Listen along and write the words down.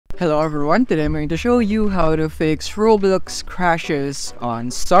Hello everyone, today I'm going to show you how to fix Roblox crashes on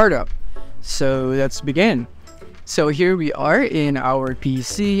startup. So let's begin. So here we are in our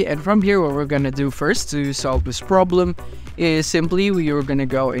PC, and from here what we're gonna do first to solve this problem is simply we are gonna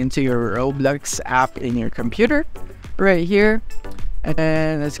go into your Roblox app in your computer right here,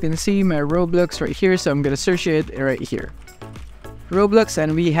 and it's gonna see my Roblox right here, so I'm gonna search it right here, Roblox,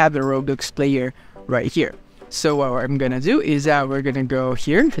 and we have the Roblox player right here. So what I'm gonna do is that we're gonna go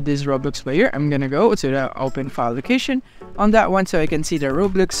here to this Roblox player. I'm gonna go to the open file location on that one so I can see the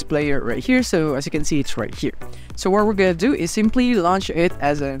Roblox player right here. So as you can see, it's right here. So what we're gonna do is simply launch it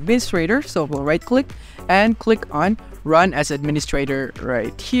as an administrator. So we'll right click and click on run as administrator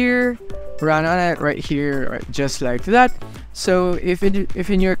right here. Run on it right here, right, just like that. So if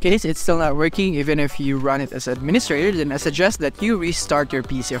in your case it's still not working, even if you run it as administrator, then I suggest that you restart your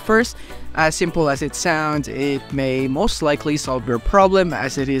PC first. As simple as it sounds, it may most likely solve your problem,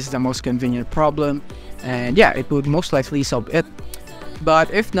 as it is the most convenient problem, and yeah, it would most likely solve it.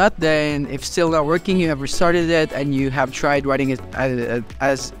 But if not, then if still not working, you have restarted it and you have tried running it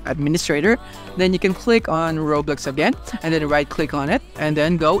as administrator, then you can click on Roblox again and then right click on it and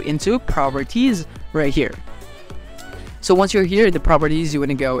then go into properties right here. So once you're here in the properties, you want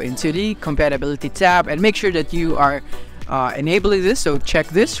to go into the compatibility tab and make sure that you are enabling this. So check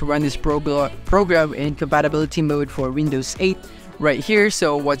this, run this program in compatibility mode for Windows 8 right here.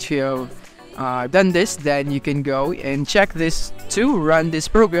 So once you have done this, then you can go and check this to run this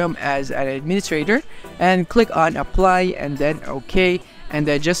program as an administrator and click on apply and then OK, and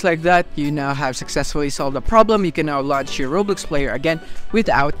then just like that, you now have successfully solved the problem. You can now launch your Roblox player again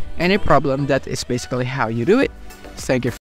without any problem. That is basically how you do it. Thank you.